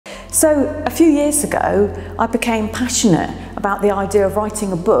So a few years ago, I became passionate about the idea of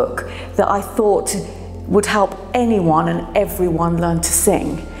writing a book that I thought would help anyone and everyone learn to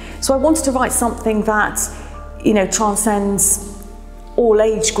sing. So I wanted to write something that, transcends all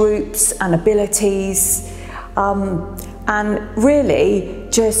age groups and abilities, and really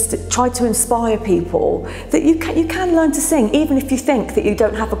just try to inspire people that you can learn to sing even if you think that you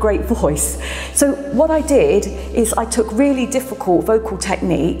don't have a great voice. So what I did is I took really difficult vocal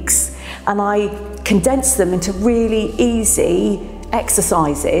techniques and I condensed them into really easy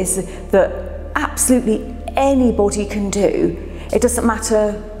exercises that absolutely anybody can do. It doesn't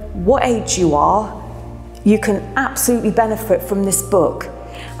matter what age you are, you can absolutely benefit from this book.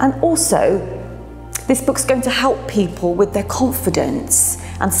 And also, this book's going to help people with their confidence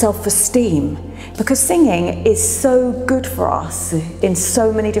and self-esteem, because singing is so good for us in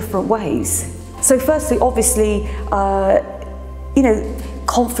so many different ways. So firstly, obviously,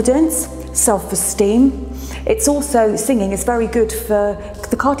 confidence, self-esteem. It's also, singing is very good for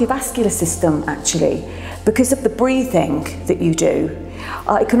the cardiovascular system actually, because of the breathing that you do.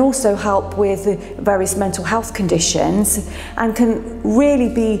 It can also help with various mental health conditions and can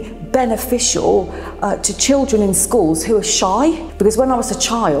really be beneficial to children in schools who are shy, because when I was a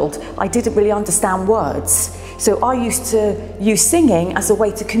child I didn't really understand words, so I used to use singing as a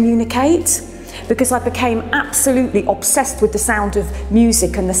way to communicate, because I became absolutely obsessed with the sound of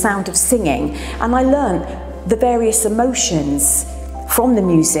music and the sound of singing, and I learned the various emotions from the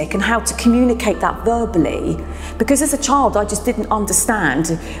music and how to communicate that verbally, because as a child I just didn't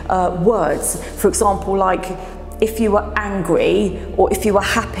understand words. For example, like if you were angry or if you were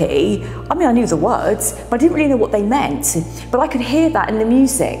happy, I knew the words, but I didn't really know what they meant, but I could hear that in the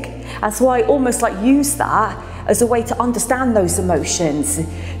music, and so I almost used that as a way to understand those emotions.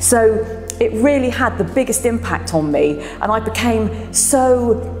 So it really had the biggest impact on me, and I became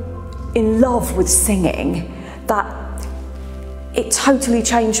so in love with singing that it totally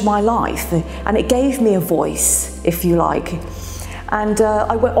changed my life, and it gave me a voice, if you like. And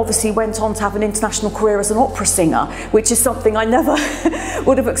I obviously went on to have an international career as an opera singer, which is something I never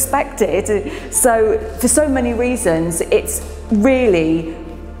would have expected. So for so many reasons, it's really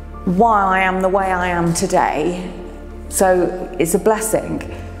why I am the way I am today. So it's a blessing.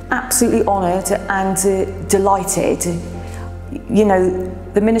 Absolutely honoured and delighted.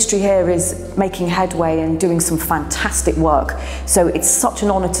 The ministry here is making headway and doing some fantastic work, so it's such an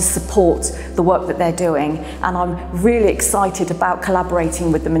honour to support the work that they're doing, and I'm really excited about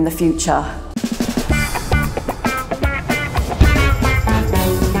collaborating with them in the future.